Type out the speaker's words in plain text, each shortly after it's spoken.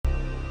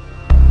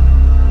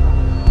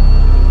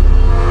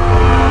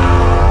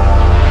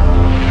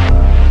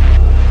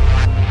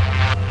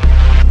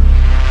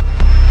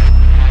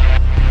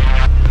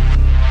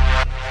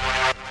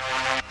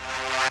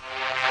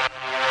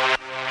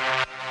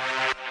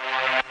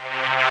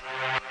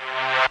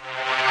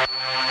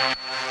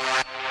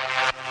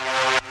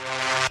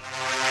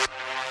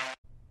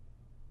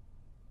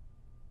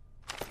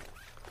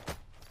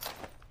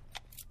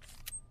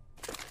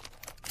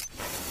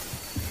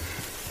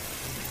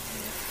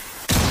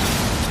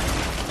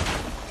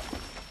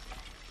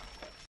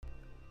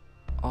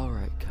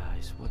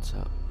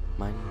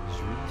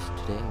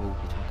Today I will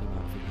be talking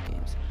about video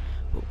games,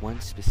 but one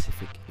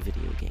specific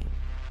video game.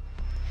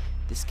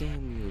 This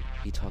game we will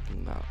be talking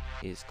about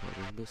is called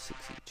Rainbow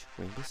Six Siege.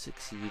 Rainbow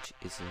Six Siege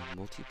is a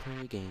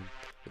multiplayer game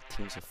with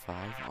teams of 5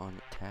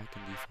 on attack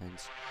and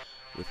defense,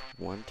 with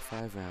 1 to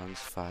 5 rounds,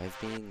 5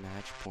 being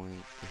match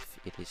point if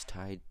it is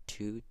tied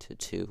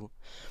 2-2.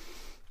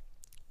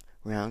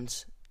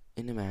 Rounds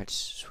in a match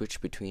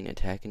switch between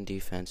attack and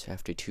defense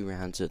after 2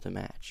 rounds of the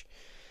match.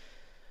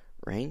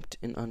 Ranked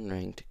and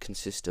unranked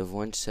consist of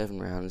 1 to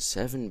 7 rounds,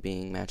 7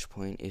 being match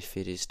point if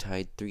it is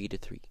tied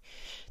 3-3.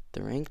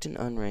 The ranked and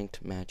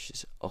unranked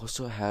matches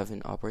also have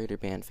an operator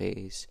ban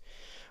phase,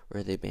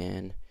 where they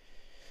ban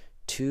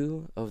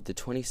 2 of the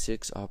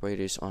 26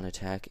 operators on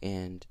attack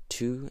and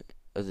 2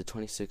 of the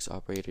 26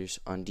 operators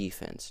on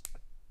defense.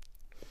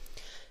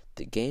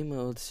 The game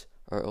modes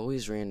are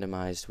always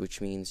randomized,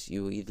 which means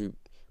you will either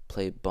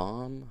play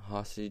bomb,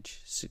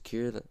 hostage,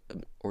 secure the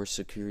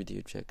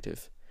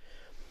objective.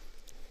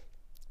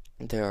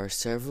 There are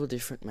several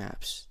different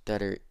maps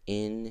that are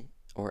in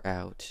or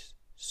out,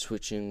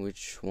 switching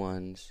which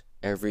ones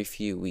every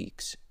few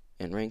weeks,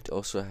 and Ranked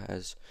also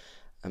has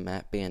a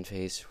map ban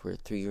phase where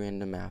 3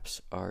 random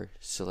maps are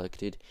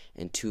selected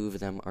and 2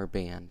 of them are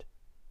banned.